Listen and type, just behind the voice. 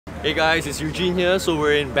Hey guys, it's Eu Jin here. So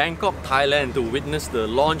we're in Bangkok, Thailand to witness the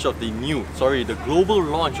launch of the global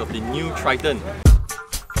launch of the new Triton.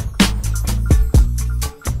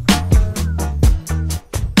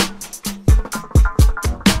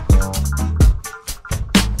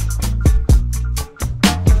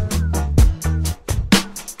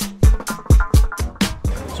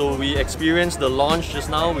 So we experienced the launch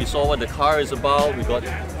just now. We saw what the car is about. We got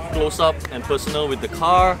close up and personal with the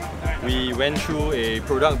car. We went through a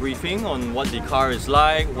product briefing on what the car is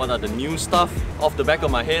like, what are the new stuff. Off the back of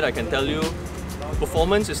my head, I can tell you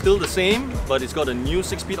performance is still the same, but it's got a new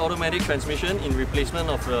 6-speed automatic transmission in replacement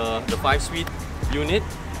of the 5-speed unit.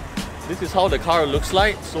 This is how the car looks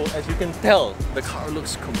like. So as you can tell, the car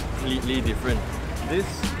looks completely different. This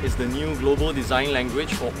is the new global design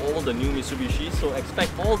language for all the new Mitsubishi, so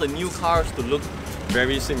expect all the new cars to look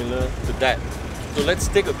very similar to that. So let's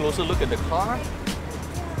take a closer look at the car.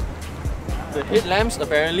 The headlamps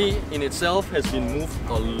apparently in itself has been moved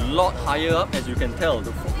a lot higher up. As you can tell,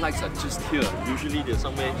 the fog lights are just here. Usually they're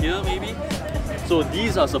somewhere here maybe. So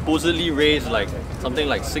these are supposedly raised like something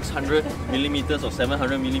like 600mm or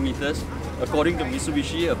 700mm. According to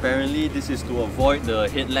Mitsubishi, apparently this is to avoid the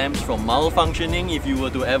headlamps from malfunctioning if you were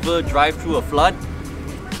to ever drive through a flood.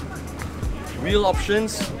 Wheel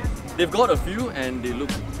options, they've got a few and they look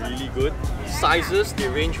really good. Sizes, they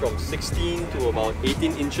range from 16 to about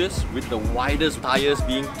 18 inches with the widest tires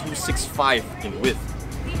being 265 in width.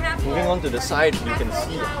 Moving on to the side, you can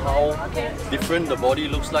see how different the body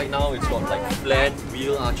looks like now. It's got like flat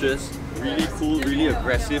wheel arches, really cool, really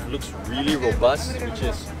aggressive, looks really robust, which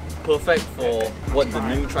is perfect for what the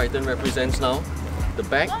new Triton represents now. The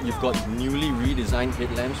back, you've got newly redesigned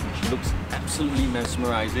headlamps which looks absolutely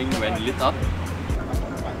mesmerizing when lit up.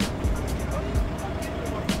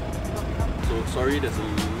 So sorry, there's a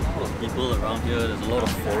lot of people around here, there's a lot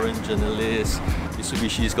of foreign journalists.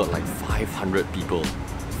 Mitsubishi's got like 500 people,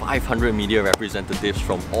 500 media representatives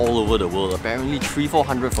from all over the world, apparently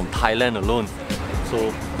 300-400 from Thailand alone.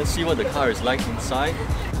 So let's see what the car is like inside.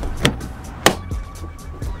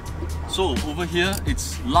 So over here,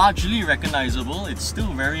 it's largely recognizable. It's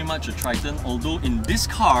still very much a Triton, although in this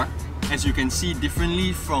car, as you can see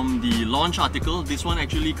differently from the launch article, this one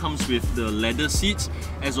actually comes with the leather seats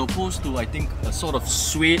as opposed to, I think, a sort of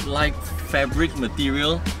suede-like fabric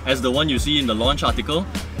material as the one you see in the launch article.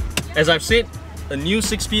 As I've said, a new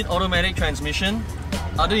 6-speed automatic transmission.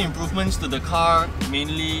 Other improvements to the car,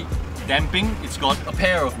 mainly damping. It's got a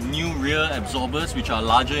pair of new rear absorbers which are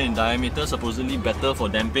larger in diameter, supposedly better for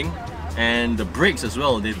damping. And the brakes as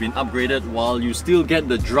well, they've been upgraded while you still get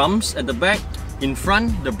the drums at the back. In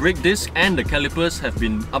front, the brake disc and the calipers have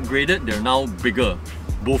been upgraded. They're now bigger,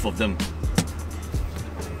 both of them.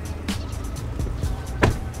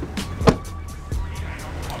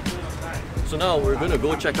 So now we're going to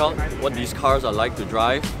go check out what these cars are like to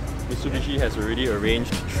drive. Mitsubishi has already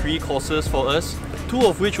arranged 3 courses for us, 2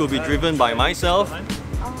 of which will be driven by myself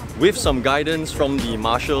with some guidance from the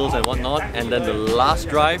marshals and whatnot, and then the last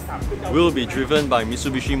drive will be driven by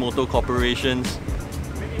Mitsubishi Motor Corporation's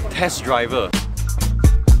test driver.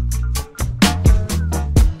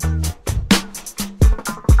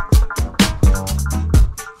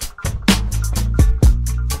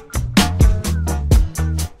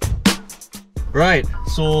 Right,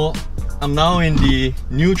 so I'm now in the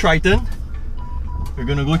new Triton. We're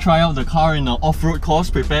gonna go try out the car in an off-road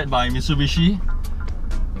course prepared by Mitsubishi.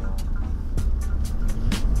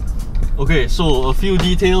 Okay, so a few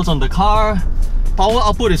details on the car. Power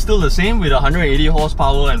output is still the same with 180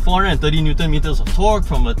 horsepower and 430 Nm of torque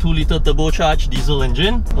from a 2-litre turbocharged diesel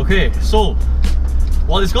engine. Okay, so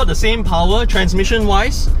while it's got the same power,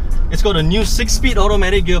 transmission-wise, it's got a new 6-speed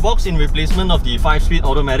automatic gearbox in replacement of the 5-speed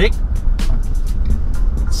automatic.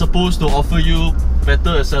 It's supposed to offer you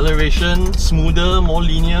better acceleration, smoother, more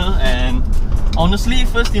linear, and honestly,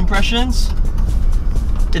 first impressions,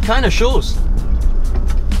 it kind of shows.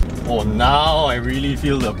 Oh, now I really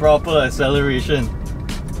feel the proper acceleration.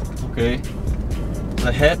 Okay,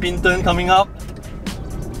 the hairpin turn coming up.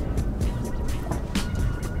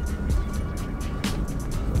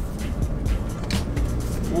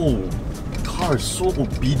 Oh, the car is so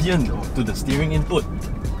obedient to the steering input.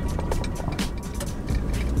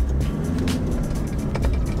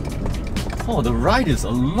 Oh, the ride is a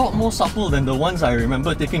lot more supple than the ones I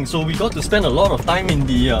remember taking. So we got to spend a lot of time in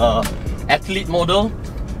the athlete model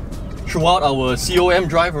throughout our COM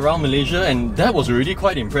drive around Malaysia, and that was already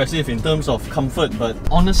quite impressive in terms of comfort. But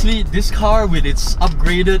honestly, this car with its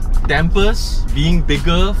upgraded dampers being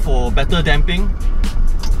bigger for better damping,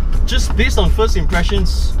 just based on first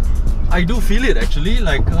impressions, I do feel it actually.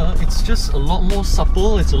 Like it's just a lot more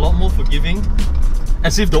supple, it's a lot more forgiving.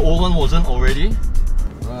 As if the old one wasn't already.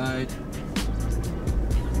 Right.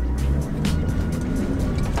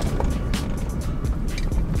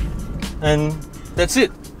 And that's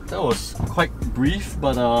it. That was quite brief,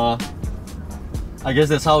 but I guess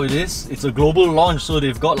that's how it is. It's a global launch, so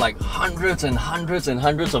they've got like hundreds and hundreds and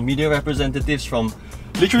hundreds of media representatives from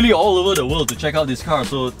literally all over the world to check out this car.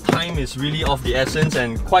 So time is really of the essence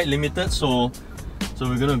and quite limited. So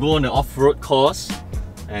we're gonna go on the off-road course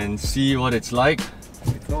and see what it's like.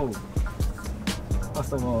 Let's go.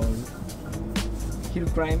 First of all, hill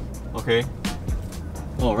climb. Okay.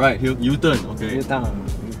 Oh right, U-turn. Okay. U-turn.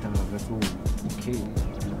 Let's go. Okay. Okay,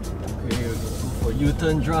 we're gonna go for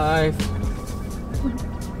U-turn drive.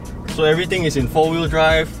 So everything is in 4-wheel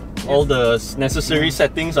drive. Yes. All the necessary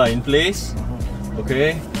settings are in place.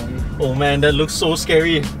 Okay. Oh man, that looks so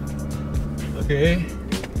scary. Okay.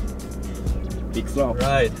 Big slope.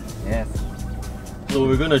 Right. Yes. So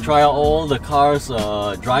we're gonna try out all the car's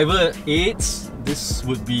driver aids. This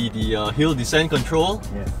would be the hill descent control.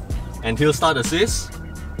 Yes. And hill start assist.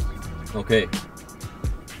 Okay.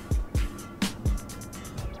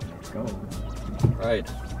 Let's go. Right.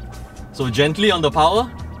 So gently on the power.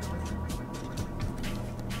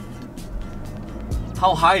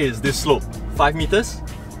 How high is this slope? 5 meters?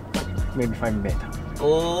 Maybe 5 meters.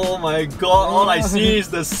 Oh my god, all I see is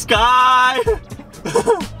the sky!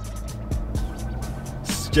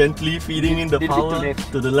 Gently feeding in the power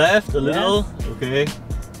to the left a little. Okay.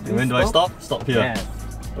 And when do I stop? Stop here. Yes.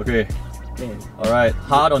 Okay. Alright,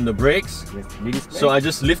 hard on the brakes. Yes. So I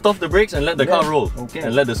just lift off the brakes and let the car roll. Okay.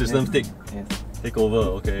 And let the system take over.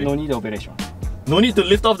 Okay. No need operation. No need to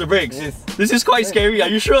lift off the brakes. Yes. This is quite scary. Are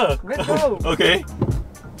you sure? Let's go. Okay.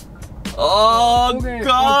 Oh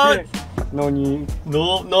god! Okay. No need.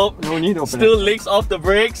 No need operation. Still legs off the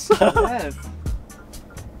brakes. Yes.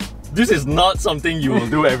 This is not something you will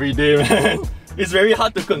do every day, man. It's very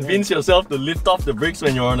hard to convince yourself to lift off the brakes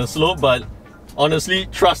when you're on a slope, but honestly,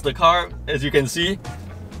 trust the car, as you can see.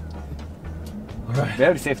 Alright.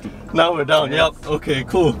 Very safety. Now we're down, yes. Yep. Okay,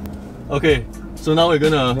 cool. Okay, so now we're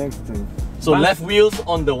gonna... Next. So left wheels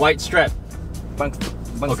on the white strap. Bank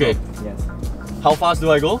okay. Slope. Yes. How fast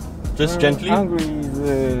do I go? Just gently? Angle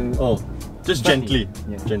is... oh, just 20. gently.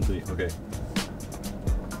 Yeah. Gently, okay.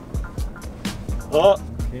 Oh!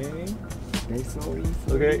 Okay. Okay, slowly.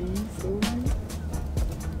 Okay.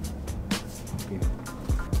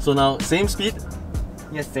 So now, same speed?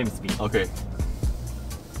 Yes, same speed. Okay.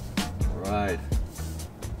 Alright.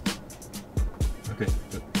 Okay,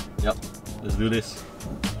 good. Yep, let's do this.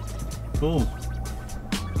 Cool.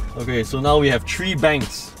 Okay, so now we have 3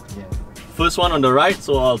 banks. Yes. First one on the right,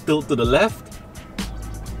 so I'll tilt to the left.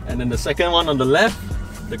 And then the second one on the left,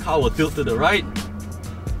 the car will tilt to the right.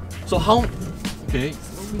 So how... Okay.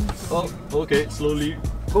 Oh, okay, slowly.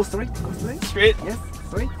 Go straight, go straight. Straight? Yes,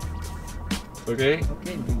 straight. Okay.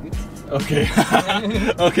 Okay, good. Okay.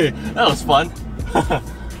 Okay, that was fun.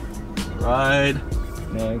 Right.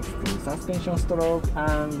 Next, suspension stroke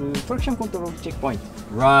and traction control checkpoint.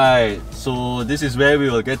 Right, so this is where we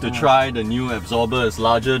will get to try the new absorbers,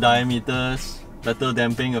 larger diameters, better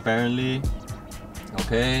damping apparently.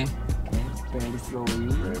 Okay. Okay, very slowly.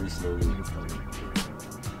 Very slowly. Very slowly.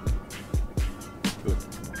 Good.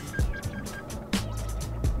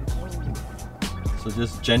 So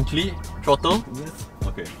just gently throttle. Yes.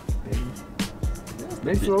 Okay.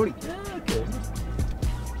 Very slowly. Yeah, okay.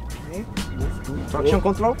 Okay. Traction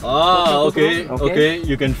control. Ah, okay, control. okay.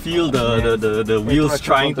 You can feel the wheels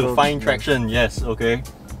trying to find traction. Yes, okay.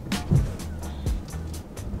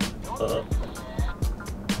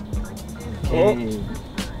 Okay.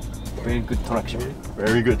 Very good traction.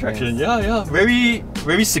 Very good traction. Yes. Yeah.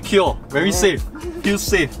 Very secure. Very safe. Feels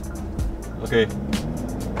safe. Okay.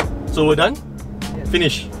 So we're done? Yes.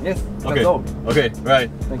 Finish? Yes. Okay. Go. Okay, right.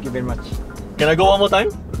 Thank you very much. Can I go one more time?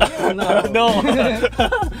 No. No.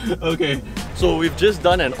 Okay. So we've just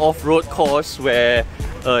done an off-road course where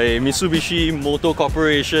a Mitsubishi Motor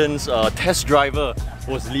Corporation's test driver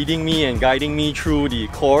was leading me and guiding me through the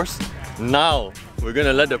course. Now, we're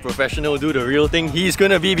gonna let the professional do the real thing. He's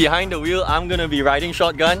gonna be behind the wheel, I'm gonna be riding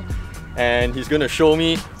shotgun, and he's gonna show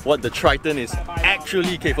me what the Triton is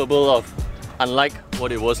actually capable of, unlike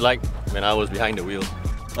what it was like when I was behind the wheel.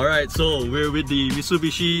 Alright, so we're with the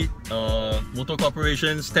Mitsubishi Motor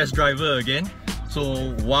Corporation's test driver again.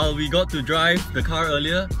 So while we got to drive the car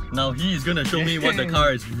earlier, now he's gonna show me what the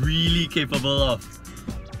car is really capable of.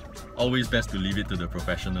 Always best to leave it to the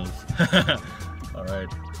professionals. Alright.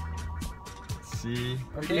 See.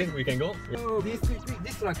 Okay, we can go. Oh, this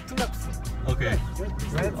like 2 laps. Okay.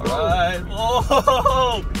 Right. Alright.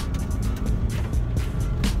 Oh!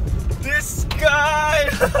 This guy!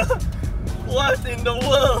 What in the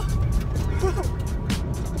world?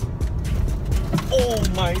 Oh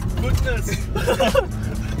my goodness!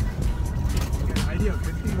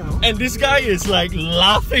 And this guy is like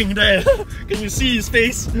laughing there. Can you see his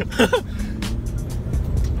face?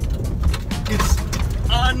 It's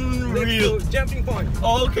unreal. Jumping point.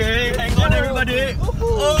 Okay, hang on everybody.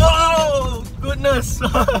 Oh goodness!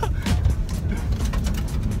 Oh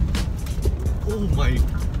my!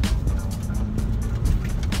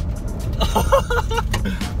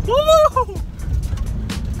 Woo!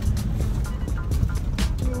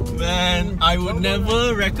 Man, I would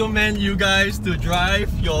never recommend you guys to drive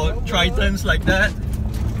your Tritons like that.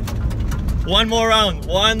 One more round,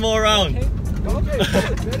 one more round.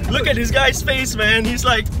 Look at this guy's face, man. He's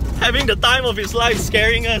like having the time of his life,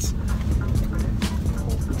 scaring us.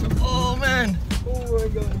 Oh man. Oh my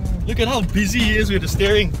god. Look at how busy he is with the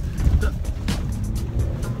steering.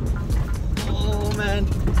 Oh man.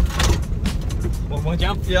 One more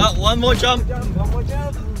jump. Yeah, one more jump. One more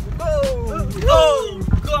jump. Oh, Oh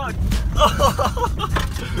god.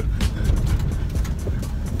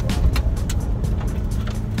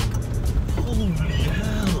 Holy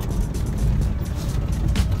hell.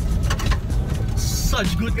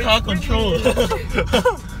 Such good car control.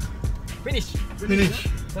 Finish. Finish.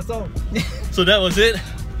 That's all. So that was it.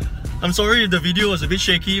 I'm sorry if the video was a bit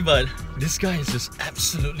shaky, but this guy is just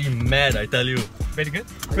absolutely mad, I tell you. Very good.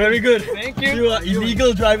 Very good. Thank you. You are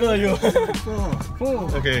illegal driver, you.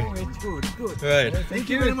 Okay. Oh, it's good. Good. Right. Thank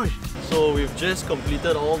you very much. So we've just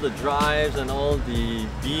completed all the drives and all the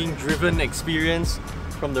being driven experience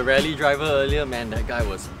from the rally driver earlier. Man, that guy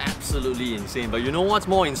was absolutely insane. But you know what's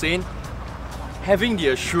more insane? Having the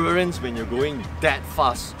assurance when you're going that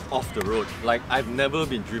fast off the road. Like, I've never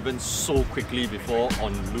been driven so quickly before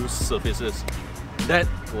on loose surfaces. That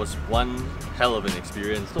was one hell of an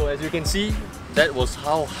experience. So as you can see, that was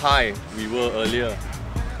how high we were earlier.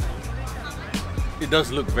 It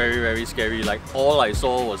does look very, very scary. Like, all I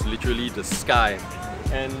saw was literally the sky.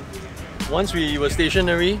 And once we were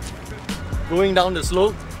stationary, going down the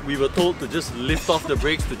slope, we were told to just lift off the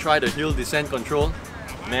brakes to try the hill descent control.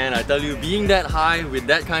 Man, I tell you, being that high with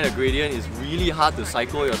that kind of gradient is really hard to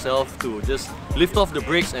psycho yourself to just lift off the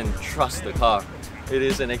brakes and trust the car. It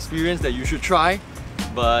is an experience that you should try,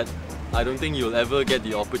 but I don't think you'll ever get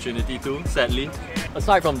the opportunity to, sadly.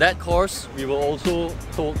 Aside from that course, we were also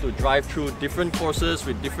told to drive through different courses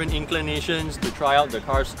with different inclinations to try out the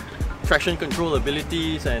car's traction control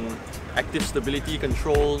abilities and active stability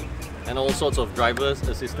control and all sorts of driver's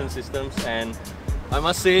assistance systems. And I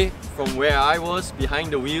must say, from where I was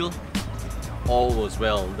behind the wheel, all was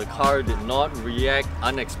well. The car did not react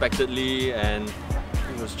unexpectedly and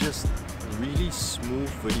it was just a really smooth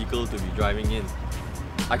vehicle to be driving in.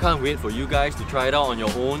 I can't wait for you guys to try it out on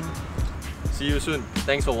your own. See you soon.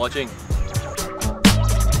 Thanks for watching.